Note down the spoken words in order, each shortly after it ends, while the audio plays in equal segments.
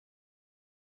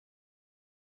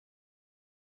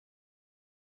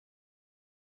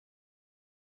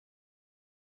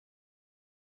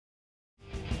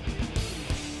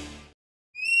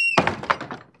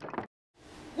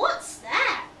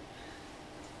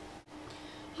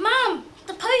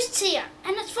it's here,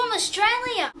 and it's from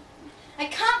Australia. I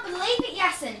can't believe it,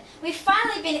 Yasin. We've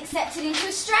finally been accepted into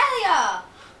Australia.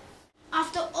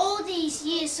 After all these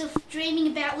years of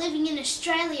dreaming about living in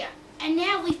Australia, and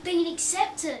now we've been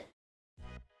accepted.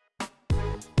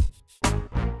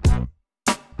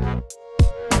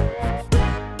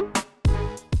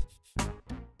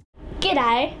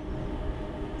 G'day.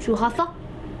 Shuhafa?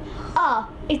 Oh,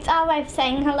 it's our way of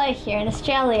saying hello here in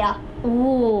Australia.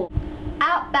 Ooh.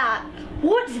 Outback.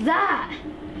 What's that?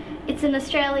 It's an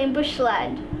Australian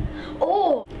bushland.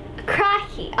 Oh,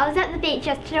 crikey. I was at the beach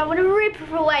yesterday when a rip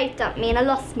of a wave dumped me and I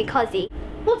lost me cozzy.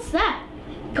 What's that?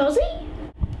 Cozzy?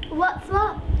 What's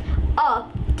what?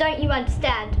 Oh, don't you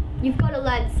understand? You've got to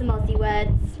learn some Aussie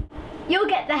words. You'll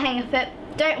get the hang of it.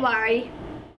 Don't worry.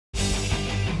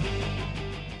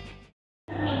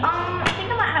 I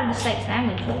think I might have the steak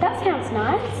sandwich. That sounds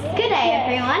nice. Good day,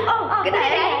 everyone. Oh, good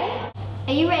day.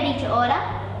 Are you ready to order?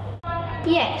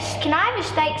 Yes. Can I have a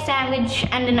steak sandwich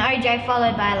and an OJ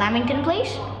followed by a lamington,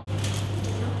 please?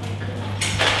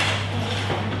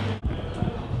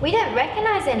 We don't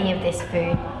recognise any of this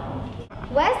food.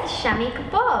 Where's the shami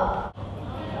kebab?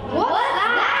 What's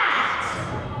that?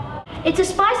 It's a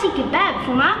spicy kebab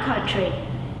from our country.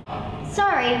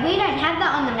 Sorry, we don't have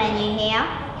that on the menu here.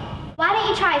 Why don't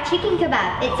you try a chicken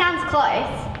kebab? It sounds close.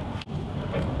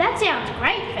 That sounds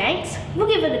great, thanks. We'll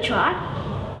give it a try.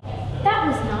 That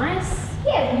was nice.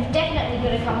 Yeah, we've definitely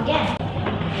got to come again.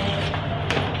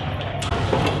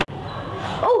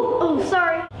 Oh,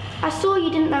 sorry. I saw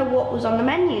you didn't know what was on the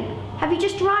menu. Have you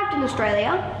just arrived in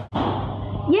Australia?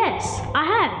 Yes, I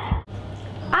have.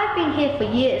 I've been here for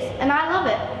years and I love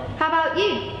it. How about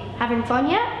you? Having fun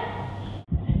yet?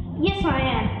 Yes, I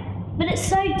am. But it's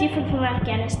so different from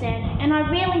Afghanistan, and I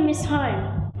really miss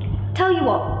home. Tell you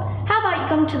what, how about you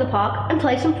come to the park and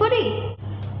play some footy?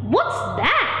 What's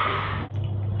that?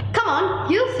 Come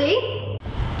on, you'll see.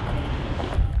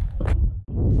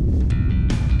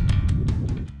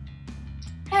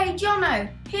 Hey, Jono,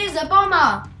 here's a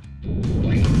bomber.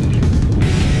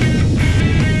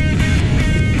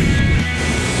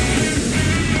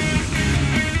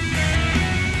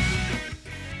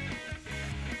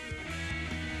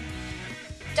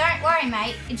 Don't worry,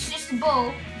 mate. It's just a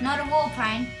ball, not a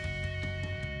warplane.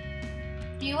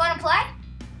 Do you want to play?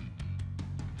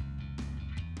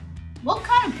 What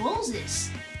kind of ball is this?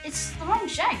 It's the wrong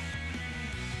shape.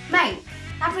 Mate,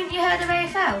 haven't you heard of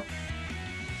AFL?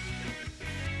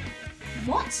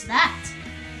 What's that?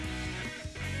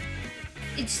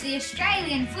 It's the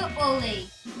Australian Football League.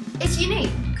 It's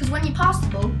unique, because when you pass the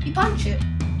ball, you punch it.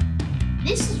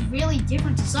 This is really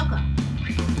different to soccer.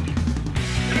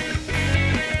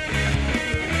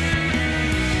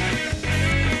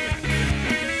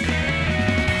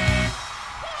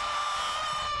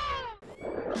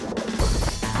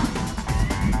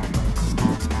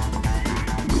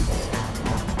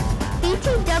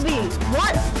 BTW,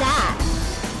 what's that?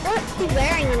 What's he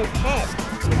wearing on his head?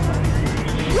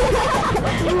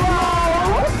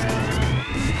 Whoa!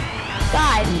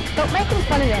 Guys, stop making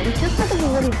fun of him. Just look at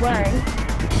what he's wearing.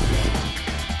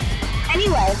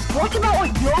 Anyway, what about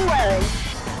what you're wearing?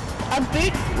 A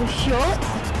boot with shorts?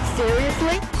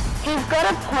 Seriously? He's got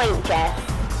a point, Jess.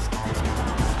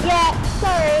 Yeah,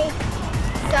 sorry.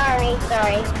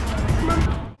 Sorry.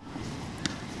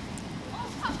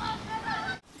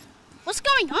 What's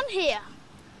going on here?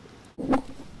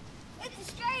 It's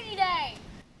Australia Day!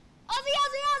 Aussie,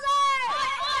 Aussie, Aussie!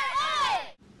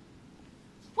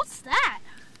 What's that?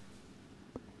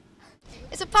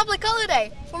 It's a public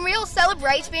holiday when we all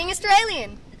celebrate being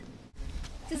Australian.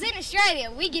 Because in Australia,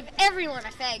 we give everyone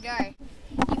a fair go.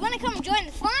 You want to come and join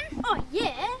the fun? Oh,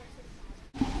 yeah.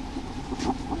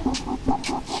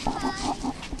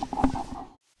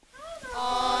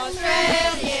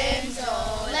 Australians,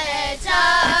 oh, let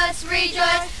us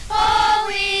rejoice, for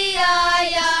we are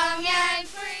young and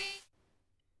free.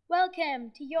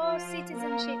 Welcome to your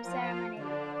citizenship ceremony.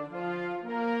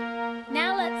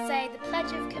 Now let's say the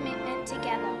Pledge of Commitment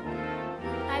together.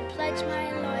 I pledge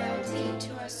my loyalty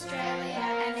to Australia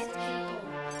and its people,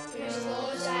 Whose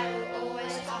laws I will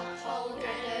always uphold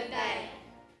and obey.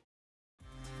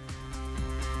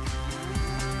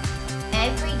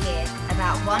 Every year,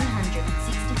 about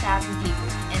 160,000 people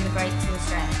immigrate to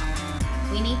Australia.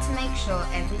 We need to make sure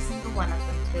every single one of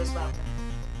them feels welcome.